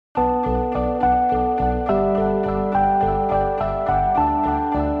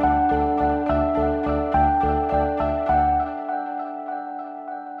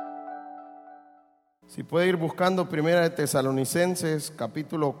puede ir buscando Primera de Tesalonicenses,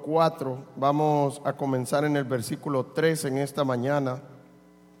 capítulo 4. Vamos a comenzar en el versículo 3 en esta mañana.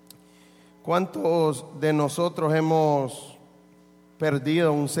 ¿Cuántos de nosotros hemos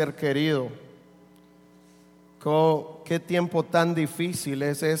perdido un ser querido? ¿Qué tiempo tan difícil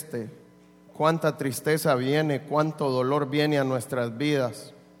es este? Cuánta tristeza viene, cuánto dolor viene a nuestras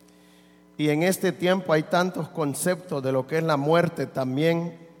vidas. Y en este tiempo hay tantos conceptos de lo que es la muerte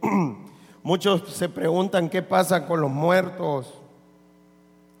también. Muchos se preguntan qué pasa con los muertos.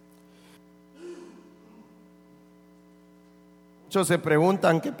 Muchos se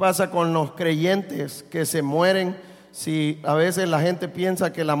preguntan qué pasa con los creyentes que se mueren. Si a veces la gente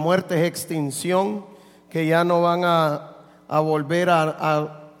piensa que la muerte es extinción, que ya no van a volver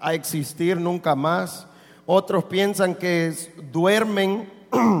a existir nunca más. Otros piensan que duermen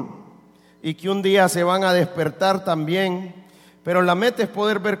y que un día se van a despertar también. Pero la meta es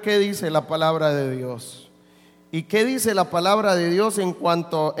poder ver qué dice la palabra de Dios. ¿Y qué dice la palabra de Dios en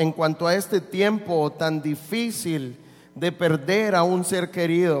cuanto a este tiempo tan difícil de perder a un ser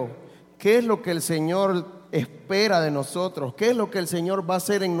querido? ¿Qué es lo que el Señor espera de nosotros? ¿Qué es lo que el Señor va a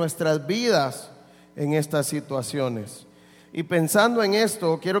hacer en nuestras vidas en estas situaciones? Y pensando en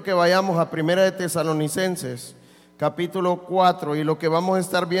esto, quiero que vayamos a Primera de Tesalonicenses, capítulo 4, y lo que vamos a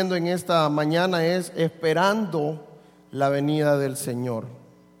estar viendo en esta mañana es esperando la venida del Señor.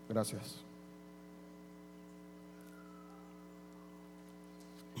 Gracias.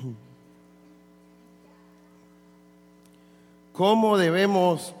 ¿Cómo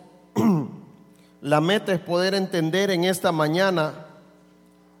debemos? La meta es poder entender en esta mañana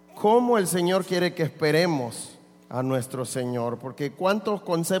cómo el Señor quiere que esperemos a nuestro Señor, porque cuántos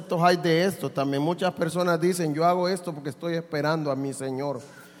conceptos hay de esto. También muchas personas dicen: yo hago esto porque estoy esperando a mi Señor,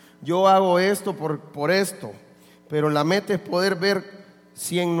 yo hago esto por esto. Pero la meta es poder ver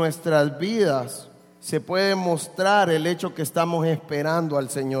si en nuestras vidas se puede mostrar el hecho que estamos esperando al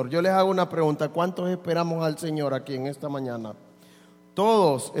Señor. Yo les hago una pregunta: ¿cuántos esperamos al Señor aquí en esta mañana?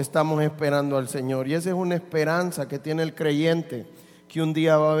 Todos estamos esperando al Señor, y esa es una esperanza que tiene el creyente, que un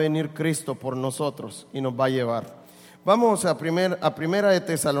día va a venir Cristo por nosotros y nos va a llevar. Vamos a Primera de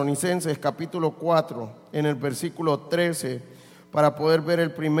Tesalonicenses, capítulo 4, en el versículo 13, para poder ver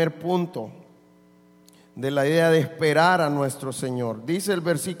el primer punto de la idea de esperar a nuestro Señor. Dice el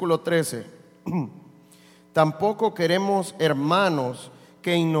versículo 13: tampoco queremos, hermanos,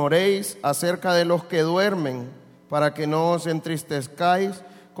 que ignoréis acerca de los que duermen, para que no os entristezcáis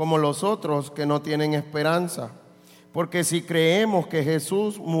como los otros que no tienen esperanza. Porque si creemos que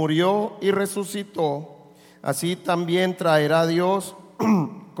Jesús murió y resucitó, así también traerá Dios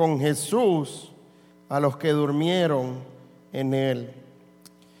con Jesús a los que durmieron en Él.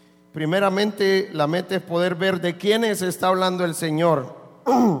 Primeramente, la meta es poder ver de quiénes está hablando el Señor.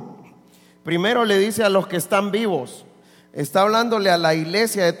 Primero le dice a los que están vivos. Está hablándole a la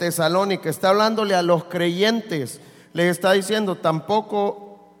iglesia de Tesalónica, está hablándole a los creyentes. Les está diciendo: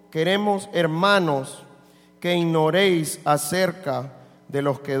 tampoco queremos, hermanos, que ignoréis acerca de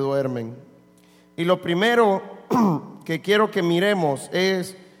los que duermen. Y lo primero que quiero que miremos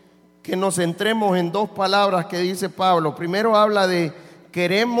es que nos centremos en dos palabras que dice Pablo. Primero habla de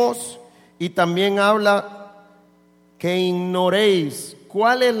queremos, y también habla que ignoréis.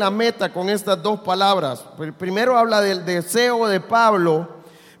 ¿Cuál es la meta con estas dos palabras? Primero habla del deseo de Pablo,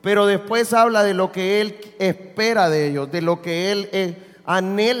 pero después habla de lo que él espera de ellos, de lo que él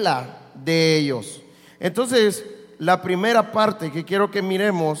anhela de ellos. Entonces, la primera parte que quiero que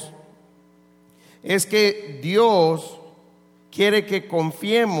miremos es que Dios quiere que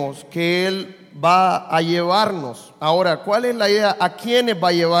confiemos que Él va a llevarnos. Ahora, ¿cuál es la idea? ¿A quiénes va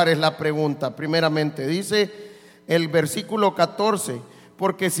a llevar? Es la pregunta. Primeramente, dice el versículo 14: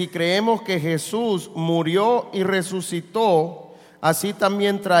 porque si creemos que Jesús murió y resucitó, así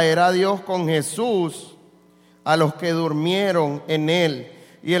también traerá Dios con Jesús a los que durmieron en Él.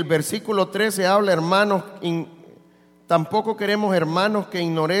 Y el versículo 13 habla: hermanos, tampoco queremos, hermanos, que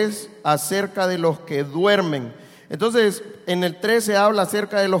ignoréis acerca de los que duermen. Entonces, en el 13 habla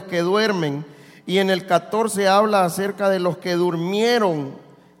acerca de los que duermen, y en el 14 habla acerca de los que durmieron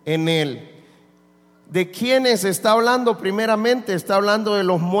en Él. ¿De quiénes está hablando? Primeramente está hablando de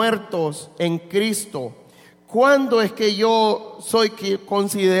los muertos en Cristo. ¿Cuándo es que yo soy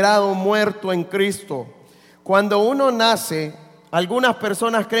considerado muerto en Cristo? Cuando uno nace. Algunas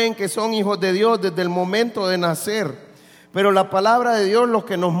personas creen que son hijos de Dios desde el momento de nacer, pero la palabra de Dios lo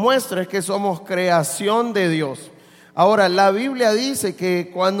que nos muestra es que somos creación de Dios. Ahora, la Biblia dice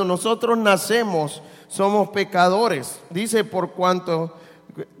que cuando nosotros nacemos somos pecadores. Dice: por cuanto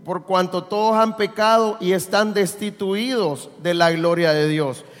todos han pecado y están destituidos de la gloria de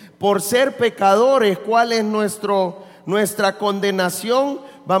Dios. por ser pecadores, ¿cuál es nuestra condenación?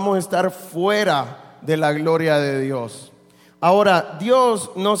 Vamos a estar fuera de la gloria de Dios. Ahora,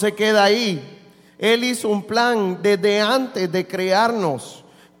 Dios no se queda ahí. Él hizo un plan desde antes de crearnos.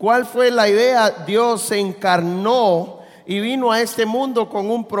 ¿Cuál fue la idea? Dios se encarnó y vino a este mundo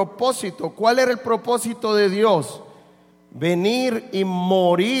con un propósito. ¿Cuál era el propósito de Dios? Venir y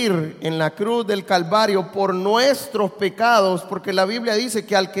morir en la cruz del Calvario por nuestros pecados, porque la Biblia dice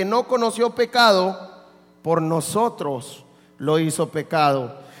que al que no conoció pecado, por nosotros lo hizo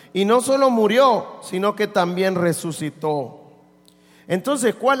pecado. Y no solo murió, sino que también resucitó.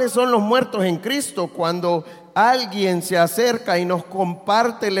 Entonces, ¿cuáles son los muertos en Cristo? Cuando alguien se acerca y nos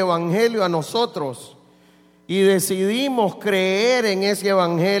comparte el evangelio a nosotros y decidimos creer en ese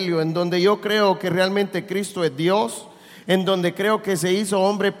evangelio, en donde yo creo que realmente Cristo es Dios, en donde creo que se hizo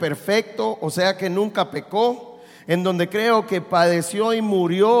hombre perfecto, o sea que nunca pecó, en donde creo que padeció y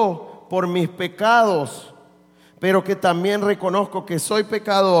murió por mis pecados, pero que también reconozco que soy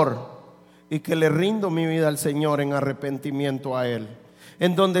pecador y que le rindo mi vida al Señor en arrepentimiento a Él,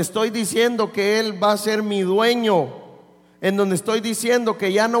 en donde estoy diciendo que Él va a ser mi dueño, en donde estoy diciendo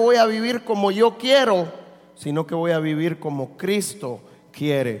que ya no voy a vivir como yo quiero, sino que voy a vivir como Cristo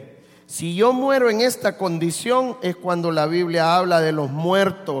quiere. Si yo muero en esta condición, es cuando la Biblia habla de los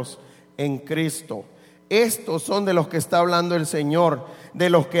muertos en Cristo. Estos son de los que está hablando el Señor, de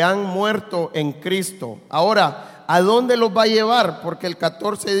los que han muerto en Cristo. Ahora, ¿a dónde los va a llevar? Porque el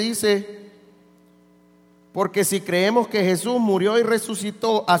 14 dice: porque si creemos que Jesús murió y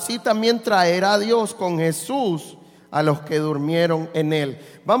resucitó, así también traerá Dios con Jesús a los que durmieron en Él.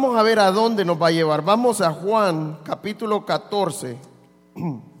 Vamos a ver a dónde nos va a llevar. Vamos a Juan capítulo 14.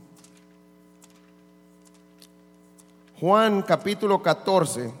 Juan capítulo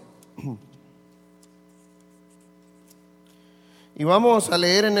 14. Y vamos a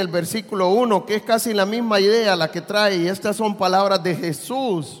leer en el versículo 1, que es casi la misma idea la que trae. Y estas son palabras de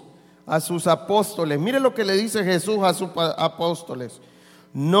Jesús a sus apóstoles. Mire lo que le dice Jesús a sus apóstoles: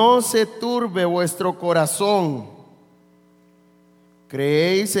 no se turbe vuestro corazón.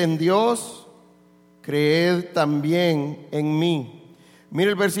 Creéis en Dios, creed también en mí.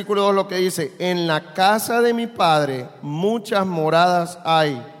 Mire el versículo 2 lo que dice: en la casa de mi Padre muchas moradas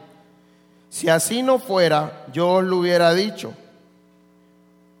hay. Si así no fuera, yo os lo hubiera dicho.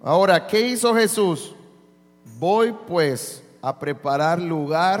 Ahora, ¿qué hizo Jesús? Voy pues a preparar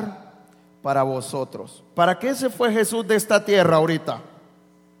lugar para vosotros. ¿Para qué se fue Jesús de esta tierra ahorita?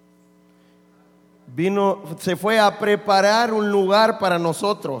 Se fue a preparar un lugar para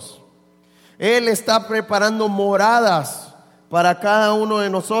nosotros. Él está preparando moradas para cada uno de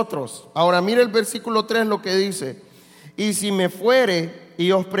nosotros. Ahora mire el versículo 3 lo que dice: y si me fuere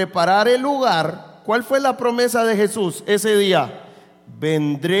y os preparare lugar. ¿Cuál fue la promesa de Jesús ese día?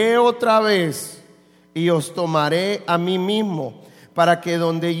 Vendré otra vez y os tomaré a mí mismo, para que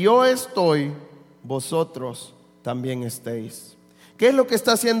donde yo estoy, vosotros también estéis. ¿Qué es lo que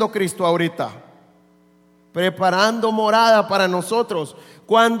está haciendo Cristo ahorita? Preparando morada para nosotros.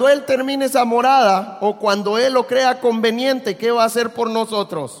 Cuando Él termine esa morada, o cuando Él lo crea conveniente, ¿qué va a hacer por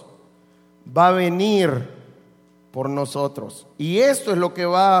nosotros? Va a venir por nosotros. Y esto es lo que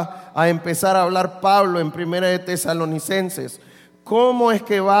va a empezar a hablar Pablo en Primera de Tesalonicenses. ¿Cómo es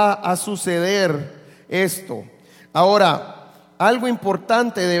que va a suceder esto? Ahora, algo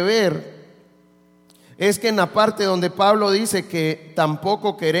importante de ver es que en la parte donde Pablo dice que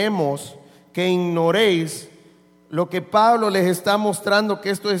tampoco queremos que ignoréis, lo que Pablo les está mostrando que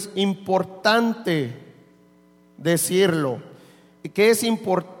esto es importante decirlo, y que es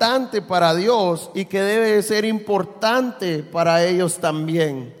importante para Dios y que debe de ser importante para ellos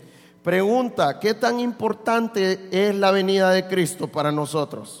también. Pregunta: ¿qué tan importante es la venida de Cristo para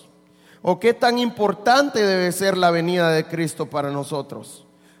nosotros? ¿O qué tan importante debe ser la venida de Cristo para nosotros?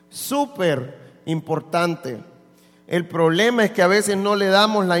 Súper importante. El problema es que a veces no le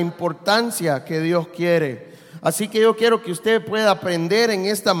damos la importancia que Dios quiere. Así que yo quiero que usted pueda aprender en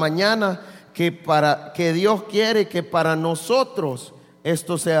esta mañana que Dios quiere que para nosotros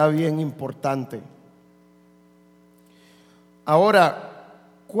esto sea bien importante. Ahora,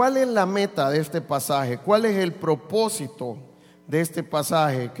 ¿cuál es la meta de este pasaje? ¿Cuál es el propósito de este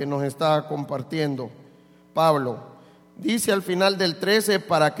pasaje que nos está compartiendo Pablo? Dice al final del 13: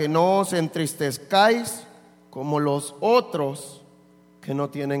 para que no os entristezcáis como los otros que no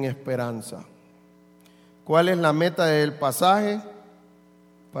tienen esperanza. ¿Cuál es la meta del pasaje?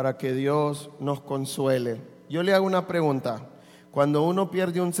 Para que Dios nos consuele. Yo le hago una pregunta: cuando uno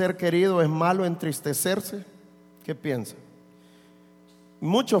pierde un ser querido, ¿es malo entristecerse? ¿Qué piensa?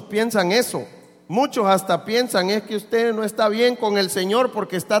 Muchos piensan eso. Muchos hasta piensan es que usted no está bien con el Señor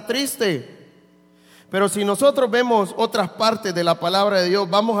porque está triste. Pero si nosotros vemos otras partes de la palabra de Dios,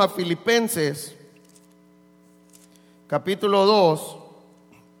 vamos a Filipenses, capítulo 2.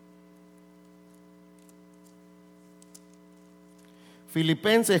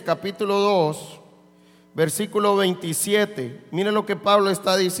 Filipenses capítulo 2, versículo 27. Miren lo que Pablo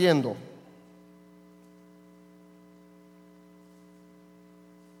está diciendo.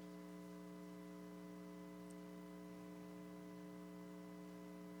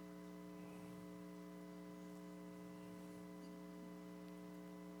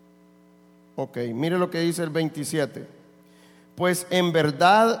 Ok, mire lo que dice el 27. Pues en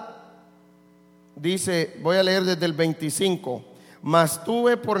verdad, dice, voy a leer desde el 25. Mas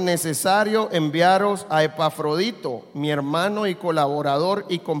tuve por necesario enviaros a Epafrodito, mi hermano y colaborador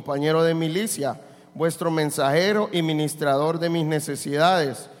y compañero de milicia, vuestro mensajero y ministrador de mis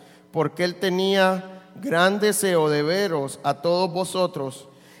necesidades, porque él tenía gran deseo de veros a todos vosotros,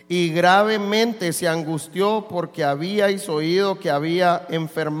 y gravemente se angustió porque habíais oído que había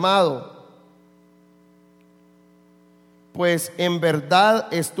enfermado. Pues en verdad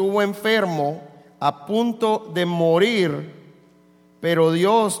estuvo enfermo, a punto de morir, pero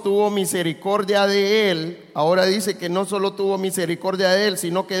Dios tuvo misericordia de él. Ahora dice que no solo tuvo misericordia de él,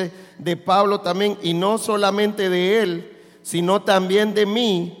 sino que de Pablo también, y no solamente de él, sino también de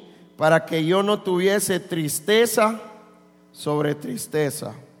mí, para que yo no tuviese tristeza sobre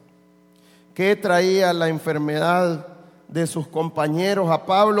tristeza. ¿Qué traía la enfermedad de sus compañeros a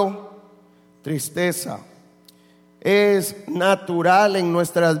Pablo? Tristeza. Es natural en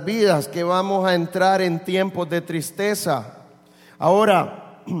nuestras vidas que vamos a entrar en tiempos de tristeza.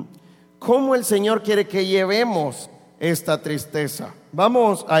 Ahora, ¿cómo el Señor quiere que llevemos esta tristeza?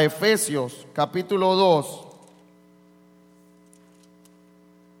 Vamos a Efesios capítulo 2.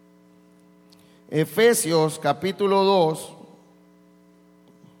 Efesios capítulo 2.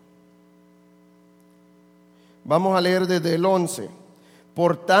 Vamos a leer desde el 11.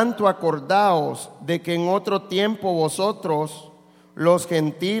 Por tanto, acordaos de que en otro tiempo vosotros, los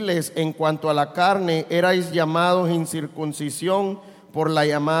gentiles, en cuanto a la carne, erais llamados incircuncisión por la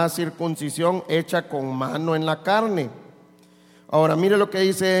llamada circuncisión hecha con mano en la carne. Ahora mire lo que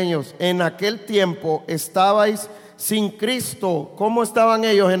dice ellos. En aquel tiempo estabais sin Cristo. ¿Cómo estaban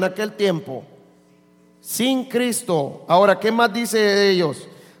ellos en aquel tiempo? Sin Cristo. Ahora, ¿qué más dice de ellos?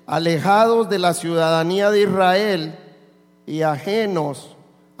 Alejados de la ciudadanía de Israel y ajenos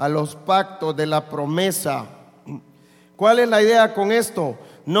a los pactos de la promesa. ¿Cuál es la idea con esto?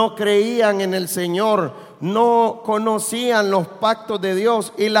 No creían en el Señor, no conocían los pactos de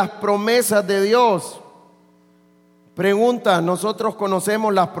Dios y las promesas de Dios. Pregunta, ¿nosotros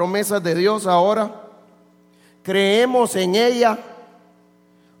conocemos las promesas de Dios ahora? ¿Creemos en ellas?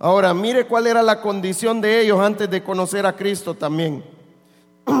 Ahora, mire cuál era la condición de ellos antes de conocer a Cristo también.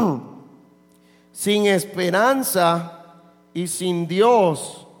 Sin esperanza y sin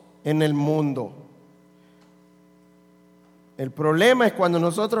Dios en el mundo. El problema es cuando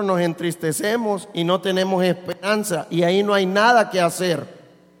nosotros nos entristecemos y no tenemos esperanza, y ahí no hay nada que hacer.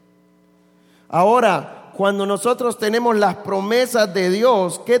 Ahora, cuando nosotros tenemos las promesas de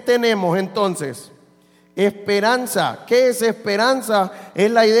Dios, ¿qué tenemos entonces? Esperanza. ¿Qué es esperanza?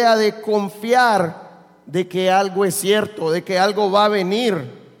 Es la idea de confiar de que algo es cierto, de que algo va a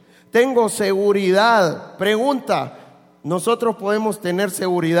venir. Tengo seguridad. Pregunta, ¿nosotros podemos tener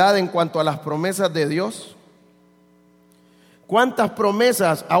seguridad en cuanto a las promesas de Dios? ¿Cuántas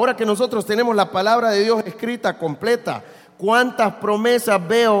promesas, ahora que nosotros tenemos la palabra de Dios escrita completa, cuántas promesas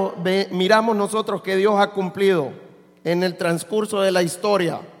miramos nosotros que Dios ha cumplido en el transcurso de la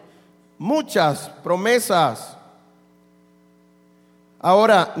historia? Muchas promesas.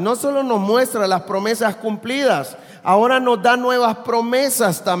 Ahora, no solo nos muestra las promesas cumplidas, ahora nos da nuevas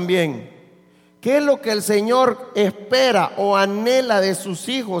promesas también. ¿Qué es lo que el Señor espera o anhela de sus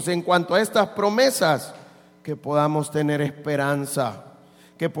hijos en cuanto a estas promesas? Que podamos tener esperanza,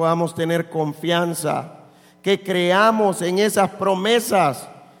 que podamos tener confianza, que creamos en esas promesas.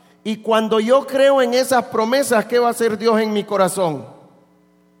 Y cuando yo creo en esas promesas, ¿qué va a hacer Dios en mi corazón?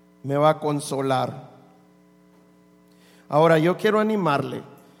 Me va a consolar. Ahora yo quiero animarle,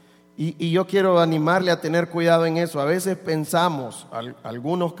 y yo quiero animarle a tener cuidado en eso. A veces pensamos,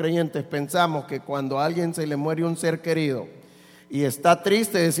 algunos creyentes pensamos que cuando a alguien se le muere un ser querido y está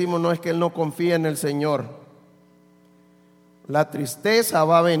triste, decimos no, es que él no confía en el Señor. La tristeza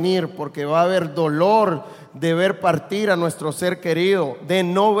va a venir porque va a haber dolor de ver partir a nuestro ser querido, de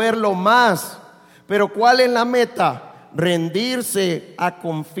no verlo más. Pero ¿cuál es la meta? Rendirse a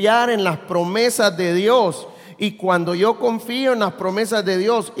confiar en las promesas de Dios Y cuando yo confío en las promesas de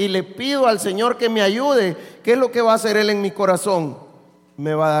Dios y le pido al Señor que me ayude, ¿qué es lo que va a hacer Él en mi corazón?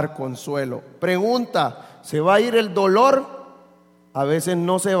 Me va a dar consuelo. Pregunta, ¿se va a ir el dolor? A veces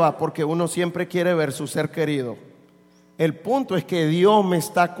no se va, porque uno siempre quiere ver su ser querido. El punto es que Dios me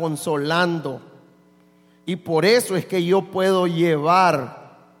está consolando, y por eso es que yo puedo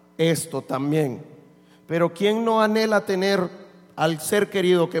llevar esto también. Pero ¿quién no anhela tener al ser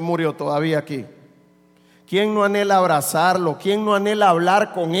querido que murió todavía aquí? ¿Quién no anhela abrazarlo? ¿Quién no anhela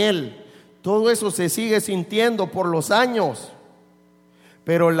hablar con él? Todo eso se sigue sintiendo por los años.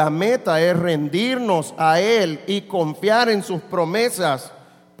 Pero la meta es rendirnos a Él y confiar en sus promesas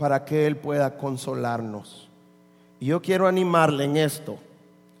para que Él pueda consolarnos. Y yo quiero animarle en esto.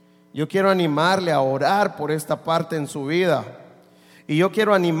 Yo quiero animarle a orar por esta parte en su vida. Y yo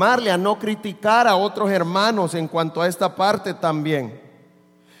quiero animarle a no criticar a otros hermanos en cuanto a esta parte también.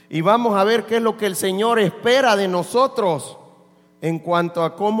 Y vamos a ver qué es lo que el Señor espera de nosotros en cuanto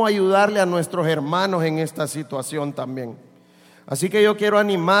a cómo ayudarle a nuestros hermanos en esta situación también. Así que yo quiero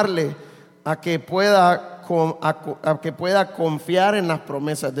animarle a que pueda confiar en las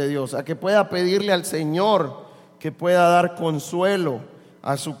promesas de Dios, a que pueda pedirle al Señor que pueda dar consuelo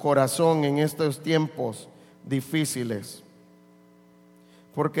a su corazón en estos tiempos difíciles.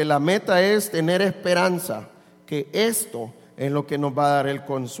 Porque la meta es tener esperanza, que esto es lo que nos va a dar el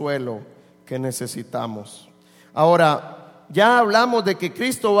consuelo que necesitamos. Ahora, ya hablamos de que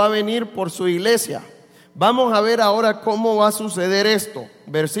Cristo va a venir por su iglesia. Vamos a ver ahora cómo va a suceder esto.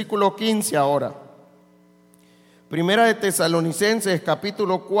 Versículo 15 ahora. Primera de Tesalonicenses,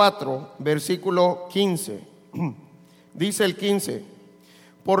 capítulo 4, versículo 15. Dice el 15: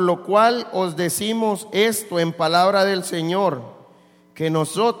 por lo cual os decimos esto en palabra del Señor, que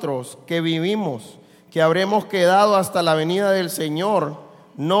nosotros que vivimos, que habremos quedado hasta la venida del Señor,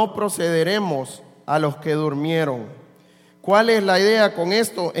 no procederemos a los que durmieron. ¿Cuál es la idea con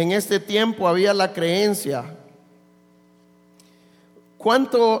esto? En este tiempo había la creencia.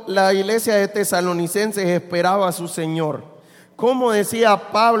 ¿Cuánto la iglesia de Tesalonicenses esperaba a su Señor? Como decía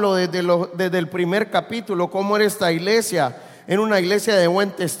Pablo desde el primer capítulo, cómo era esta iglesia. Era una iglesia de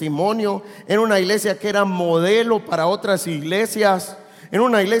buen testimonio, era una iglesia que era modelo para otras iglesias, era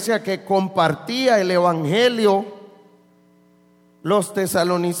una iglesia que compartía el evangelio. Los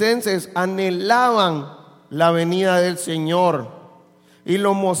tesalonicenses anhelaban la venida del Señor y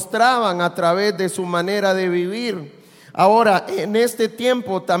lo mostraban a través de su manera de vivir. Ahora, en este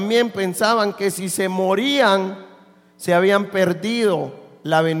tiempo también pensaban que si se morían, se habían perdido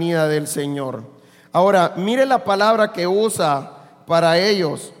la venida del Señor. Ahora, mire la palabra que usa para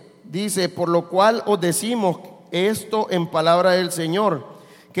ellos. Dice: por lo cual os decimos esto en palabra del Señor,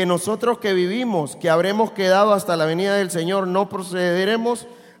 que nosotros que vivimos, que habremos quedado hasta la venida del Señor, no procederemos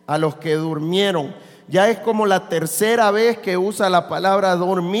a los que durmieron. Ya es como la tercera vez que usa la palabra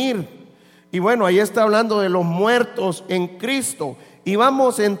dormir. Y bueno, ahí está hablando de los muertos en Cristo. Y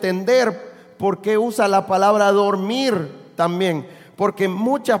vamos a entender por qué usa la palabra dormir también. Porque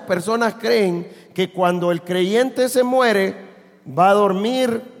muchas personas creen que cuando el creyente se muere, va a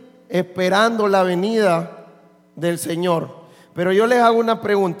dormir esperando la venida del Señor. Pero yo les hago una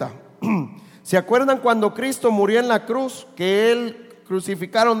pregunta. ¿Se acuerdan cuando Cristo murió en la cruz? Que Él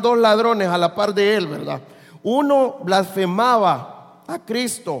crucificaron dos ladrones a la par de Él, ¿verdad? Uno blasfemaba a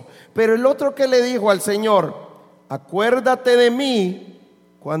Cristo, pero el otro, ¿qué le dijo al Señor? Acuérdate de mí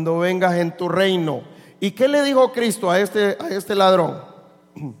cuando vengas en tu reino. ¿Y qué le dijo Cristo a este ladrón?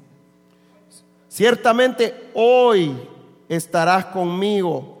 Ciertamente hoy estarás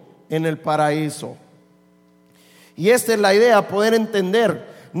conmigo en el paraíso. Y esta es la idea, poder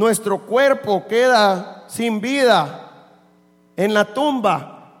entender. Nuestro cuerpo queda sin vida en la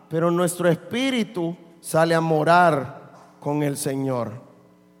tumba, pero nuestro espíritu sale a morar con el Señor,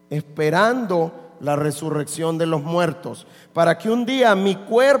 esperando la resurrección de los muertos, para que un día mi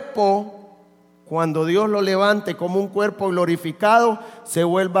cuerpo, cuando Dios lo levante como un cuerpo glorificado, se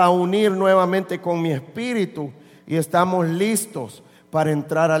vuelva a unir nuevamente con mi espíritu y estamos listos para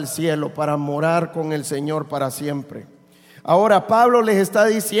entrar al cielo, para morar con el Señor para siempre. Ahora Pablo les está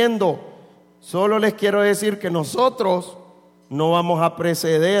diciendo: solo les quiero decir que nosotros no vamos a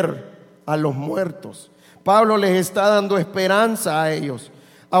preceder a los muertos. Pablo les está dando esperanza a ellos.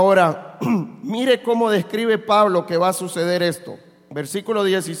 Ahora, mire cómo describe Pablo que va a suceder esto. Versículo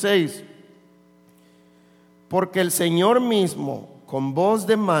 16. Porque el Señor mismo, con voz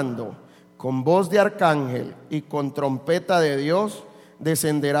de mando, con voz de arcángel y con trompeta de Dios,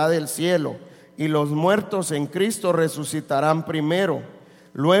 descenderá del cielo, y los muertos en Cristo resucitarán primero.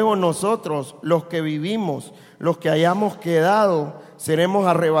 Luego nosotros, los que vivimos, los que hayamos quedado, seremos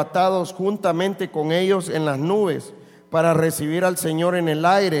arrebatados juntamente con ellos en las nubes para recibir al Señor en el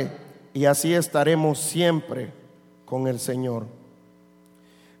aire, y así estaremos siempre con el Señor.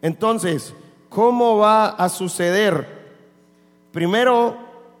 Entonces, ¿cómo va a suceder? Primero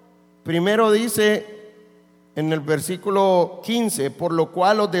dice en el versículo 15, por lo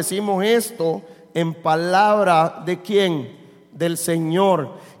cual os decimos esto en palabra de ¿quién? Del Señor.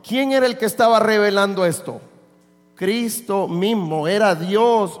 ¿Quién era el que estaba revelando esto? Cristo mismo, era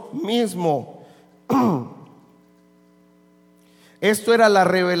Dios mismo. Esto era la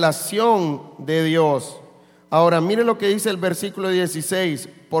revelación de Dios. Ahora, mire lo que dice el versículo 16,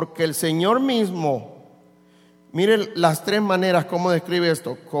 porque el Señor mismo, mire las tres maneras como describe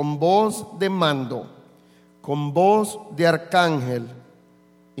esto: con voz de mando, con voz de arcángel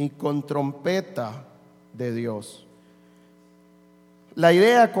y con trompeta de Dios. La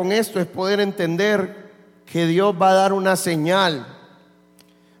idea con esto es poder entender que Dios va a dar una señal.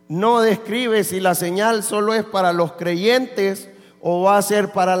 No describe si la señal solo es para los creyentes o va a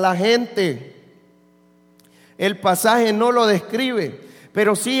ser para la gente. El pasaje no lo describe,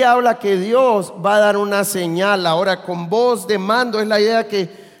 pero sí habla que Dios va a dar una señal. Ahora, con voz de mando es la idea que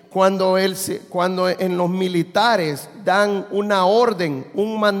cuando en los militares dan una orden,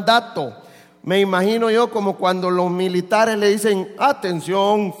 un mandato, me imagino yo como cuando los militares le dicen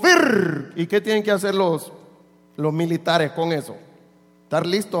atención, FIR. ¿Y qué tienen que hacer los militares con eso? Estar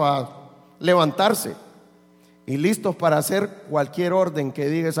listos a levantarse y listos para hacer cualquier orden que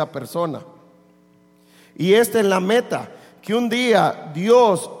diga esa persona. Y esta es la meta, que un día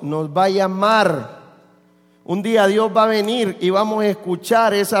Dios nos va a llamar. Un día Dios va a venir y vamos a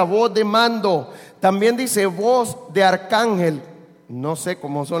escuchar esa voz de mando. También dice voz de arcángel. No sé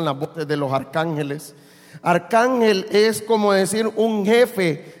cómo son las voces de los arcángeles. Arcángel es como decir un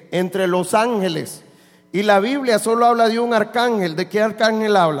jefe entre los ángeles. Y la Biblia solo habla de un arcángel. ¿De qué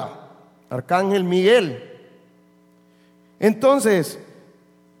arcángel habla? Arcángel Miguel. Entonces,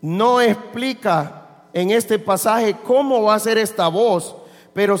 no explica en este pasaje cómo va a ser esta voz,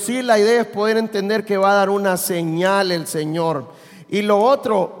 pero sí la idea es poder entender que va a dar una señal el Señor. Y lo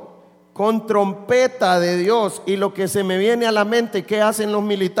otro, con trompeta de Dios. Y lo que se me viene a la mente, ¿qué hacen los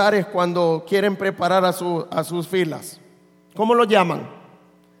militares cuando quieren preparar a sus filas? ¿Cómo lo llaman?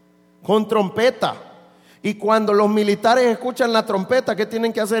 Con trompeta. Y cuando los militares escuchan la trompeta, ¿qué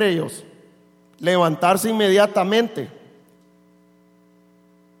tienen que hacer ellos? Levantarse inmediatamente.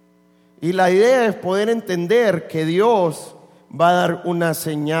 Y la idea es poder entender que Dios va a dar una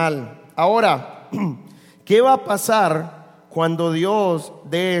señal. Ahora, ¿qué va a pasar cuando Dios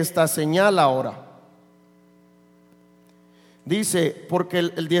dé esta señal ahora? Dice, porque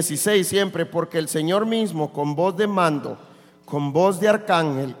el 16 siempre, porque el Señor mismo con voz de mando, con voz de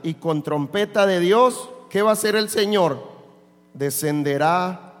arcángel y con trompeta de Dios, ¿qué va a hacer el Señor?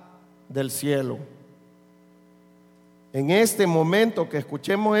 Descenderá del cielo. En este momento que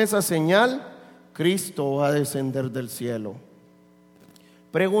escuchemos esa señal, Cristo va a descender del cielo.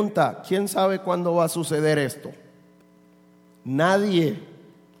 Pregunta, ¿quién sabe cuándo va a suceder esto? Nadie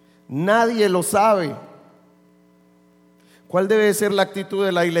lo sabe. ¿Cuál debe ser la actitud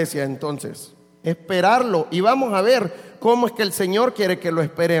de la iglesia entonces? Esperarlo, y vamos a ver cómo es que el Señor quiere que lo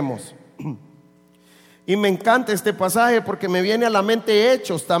esperemos. Y me encanta este pasaje porque me viene a la mente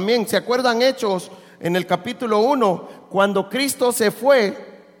Hechos también. ¿Se acuerdan Hechos? En el capítulo 1, cuando Cristo se fue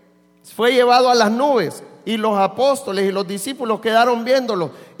llevado a las nubes y los apóstoles y los discípulos quedaron viéndolo.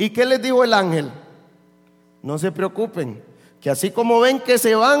 ¿Y qué les dijo el ángel? No se preocupen, que así como ven que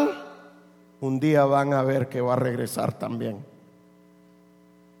se van, un día van a ver que va a regresar también.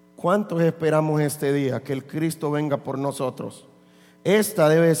 ¿Cuántos esperamos este día que el Cristo venga por nosotros? Esta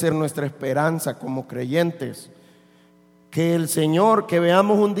debe ser nuestra esperanza como creyentes. Que el Señor, que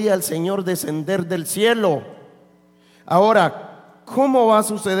veamos un día al Señor descender del cielo. Ahora, ¿cómo va a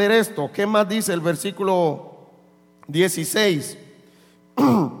suceder esto? ¿Qué más dice el versículo 16?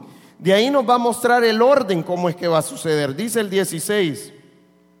 De ahí nos va a mostrar el orden, cómo es que va a suceder. Dice el 16: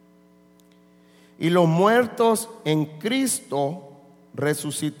 y los muertos en Cristo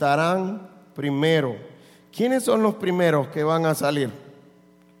resucitarán primero. ¿Quiénes son los primeros que van a salir?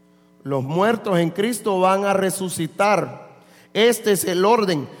 Los muertos en Cristo van a resucitar. Este es el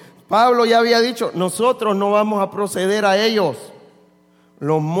orden. Pablo ya había dicho, nosotros no vamos a proceder a ellos.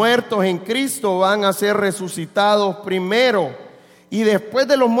 Los muertos en Cristo van a ser resucitados primero. Y después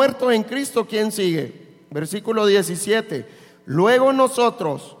de los muertos en Cristo, ¿quién sigue? Versículo 17. Luego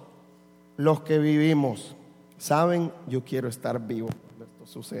nosotros, los que vivimos, saben, yo quiero estar vivo cuando esto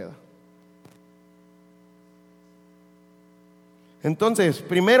suceda. Entonces,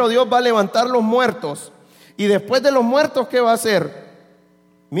 primero Dios va a levantar los muertos. Y después de los muertos, ¿qué va a hacer?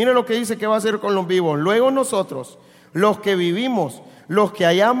 Mire lo que dice que va a hacer con los vivos. Luego nosotros, los que vivimos, los que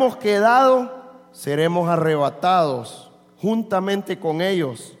hayamos quedado, seremos arrebatados juntamente con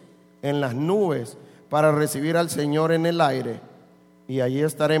ellos en las nubes para recibir al Señor en el aire. Y allí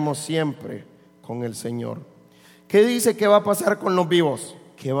estaremos siempre con el Señor. ¿Qué dice que va a pasar con los vivos?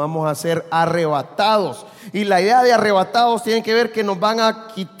 Que vamos a ser arrebatados. Y la idea de arrebatados tiene que ver que nos van a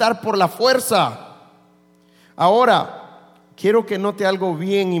quitar por la fuerza. Ahora, quiero que note algo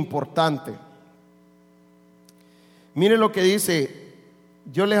bien importante. Mire lo que dice.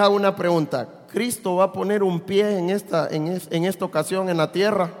 Yo les hago una pregunta. ¿Cristo va a poner un pie en esta ocasión en la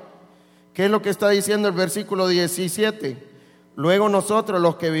tierra? ¿Qué es lo que está diciendo el versículo 17? Luego nosotros,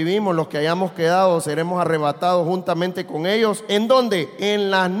 los que vivimos, los que hayamos quedado, seremos arrebatados juntamente con ellos. ¿En dónde?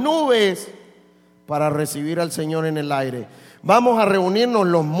 En las nubes, para recibir al Señor en el aire. Vamos a reunirnos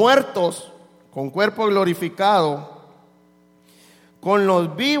los muertos con cuerpo glorificado, con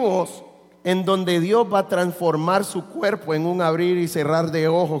los vivos, en donde Dios va a transformar su cuerpo en un abrir y cerrar de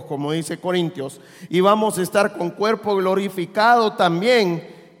ojos, como dice Corintios. Y vamos a estar con cuerpo glorificado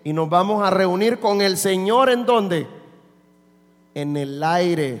también, y nos vamos a reunir con el Señor. ¿En dónde? En el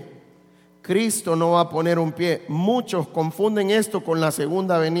aire. Cristo no va a poner un pie. Muchos confunden esto con la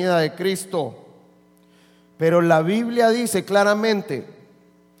segunda venida de Cristo, pero la Biblia dice claramente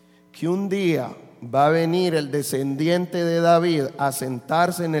que un día va a venir el descendiente de David a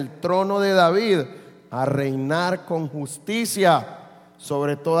sentarse en el trono de David, a reinar con justicia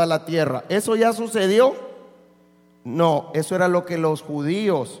sobre toda la tierra. ¿Eso ya sucedió? No, eso era lo que los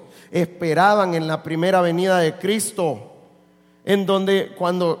judíos esperaban en la primera venida de Cristo, en donde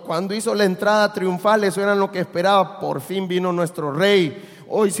cuando hizo la entrada triunfal, eso era lo que esperaba. Por fin vino nuestro rey,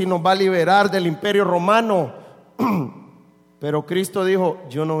 hoy sí nos va a liberar del imperio romano. Pero Cristo dijo: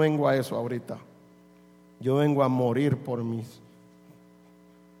 yo no vengo a eso ahorita, yo vengo a morir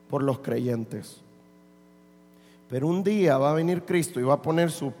por los creyentes. Pero un día va a venir Cristo y va a poner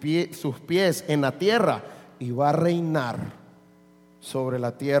sus pies en la tierra y va a reinar sobre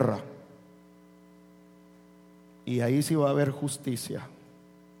la tierra. Y ahí sí va a haber justicia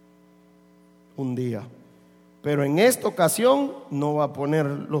un día. Pero en esta ocasión no va a poner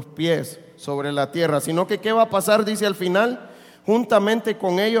los pies sobre la tierra, sino que ¿qué va a pasar? Dice al final: juntamente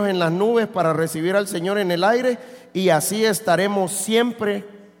con ellos en las nubes para recibir al Señor en el aire, y así estaremos siempre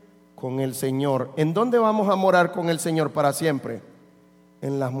con el Señor. ¿En dónde vamos a morar con el Señor para siempre?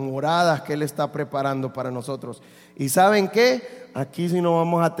 En las moradas que Él está preparando para nosotros. ¿Y saben qué? Aquí sí no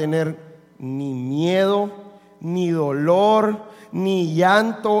vamos a tener ni miedo, ni dolor, ni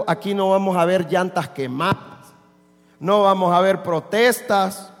llanto. Aquí no vamos a ver llantas quemadas, no vamos a ver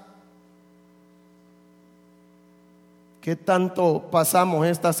protestas. ¿Qué tanto pasamos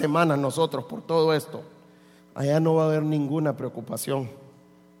esta semana nosotros por todo esto? Allá no va a haber ninguna preocupación.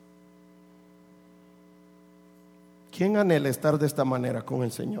 ¿Quién anhela estar de esta manera con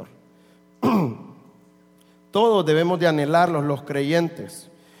el Señor? Todos debemos de anhelarlos, los creyentes.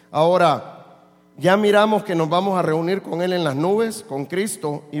 Ahora, ya miramos que nos vamos a reunir con Él en las nubes, con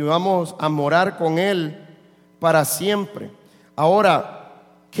Cristo, y vamos a morar con Él para siempre. Ahora,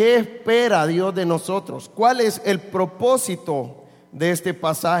 ¿qué espera Dios de nosotros? ¿Cuál es el propósito de este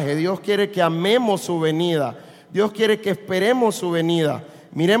pasaje? Dios quiere que amemos su venida. Dios quiere que esperemos su venida.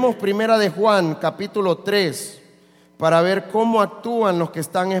 Miremos primera de Juan, capítulo 3, para ver cómo actúan los que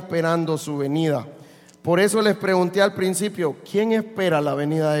están esperando su venida. Por eso les pregunté al principio: ¿quién espera la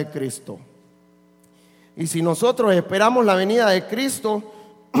venida de Cristo? Y si nosotros esperamos la venida de Cristo,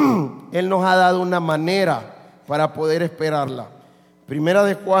 Él nos ha dado una manera para poder esperarla. Primera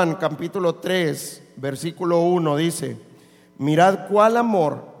de Juan, capítulo 3, versículo 1 dice: mirad cuál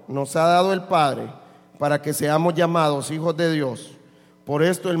amor nos ha dado el Padre para que seamos llamados hijos de Dios. Por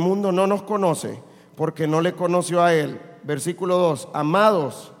esto el mundo no nos conoce, porque no le conoció a Él. Versículo 2: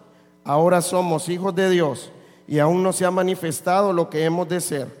 amados, ahora somos hijos de Dios, y aún no se ha manifestado lo que hemos de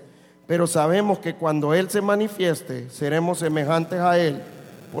ser. Pero sabemos que cuando Él se manifieste, seremos semejantes a Él,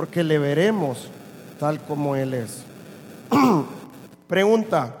 porque le veremos tal como Él es.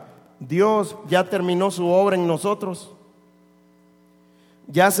 Pregunta: ¿Dios ya terminó su obra en nosotros?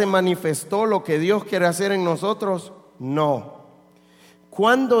 ¿Ya se manifestó lo que Dios quiere hacer en nosotros? No.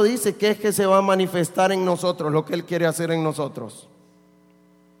 ¿Cuándo dice que es que se va a manifestar en nosotros lo que Él quiere hacer en nosotros?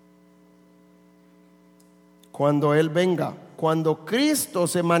 Cuando Él venga, cuando Cristo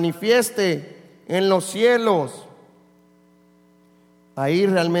se manifieste en los cielos. Ahí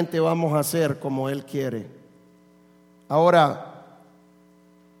realmente vamos a ser como Él quiere. Ahora,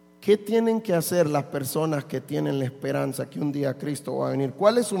 ¿Qué tienen que hacer las personas que tienen la esperanza que un día Cristo va a venir?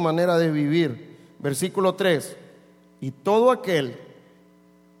 ¿Cuál es su manera de vivir? Versículo 3. Y todo aquel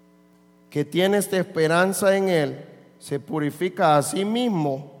que tiene esta esperanza en Él se purifica a sí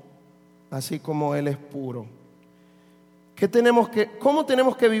mismo, así como Él es puro. ¿Cómo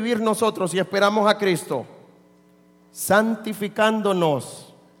tenemos que vivir nosotros si esperamos a Cristo?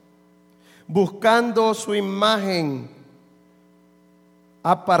 Santificándonos, buscando su imagen,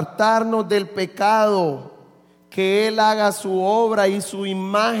 apartarnos del pecado, que Él haga su obra y su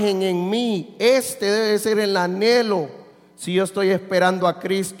imagen en mí. Este debe ser el anhelo si yo estoy esperando a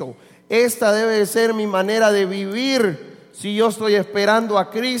Cristo. Esta debe de ser mi manera de vivir si yo estoy esperando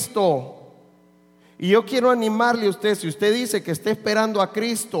a Cristo. Y yo quiero animarle a usted, si usted dice que está esperando a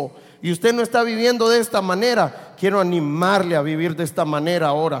Cristo y usted no está viviendo de esta manera, quiero animarle a vivir de esta manera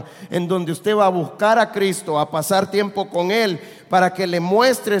ahora, en donde usted va a buscar a Cristo, a pasar tiempo con Él, para que le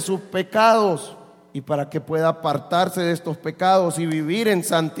muestre sus pecados y para que pueda apartarse de estos pecados y vivir en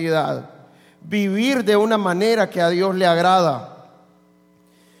santidad, vivir de una manera que a Dios le agrada.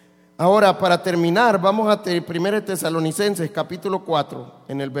 Ahora, para terminar, vamos a 1 Tesalonicenses capítulo 4,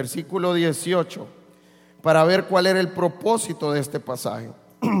 en el versículo 18, para ver cuál era el propósito de este pasaje.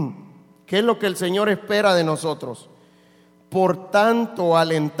 ¿Qué es lo que el Señor espera de nosotros? Por tanto,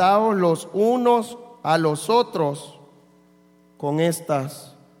 alentaos los unos a los otros con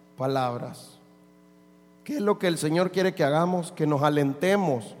estas palabras. ¿Qué es lo que el Señor quiere que hagamos? Que nos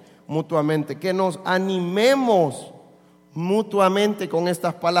alentemos mutuamente, que nos animemos mutuamente con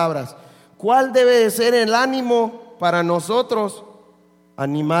estas palabras. ¿Cuál debe de ser el ánimo para nosotros?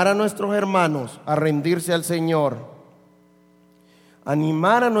 Animar a nuestros hermanos a rendirse al Señor.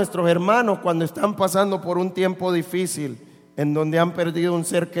 Animar a nuestros hermanos cuando están pasando por un tiempo difícil, en donde han perdido un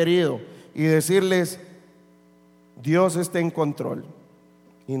ser querido, y decirles: Dios está en control.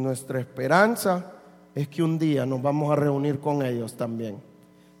 Y nuestra esperanza es que un día nos vamos a reunir con ellos también.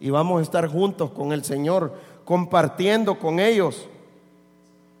 Y vamos a estar juntos con el Señor, compartiendo con ellos.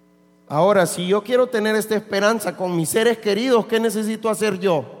 Ahora, si yo quiero tener esta esperanza con mis seres queridos, ¿qué necesito hacer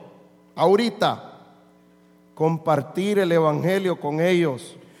yo? Ahorita, compartir el evangelio con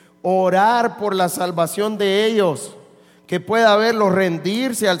ellos, orar por la salvación de ellos, que pueda verlos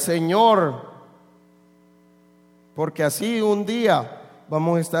rendirse al Señor, porque así un día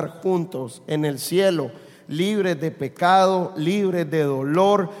vamos a estar juntos en el cielo, libres de pecado, libres de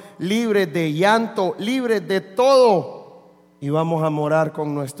dolor, libres de llanto, libres de todo, y vamos a morar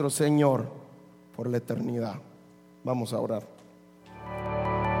con nuestro Señor por la eternidad. Vamos a orar.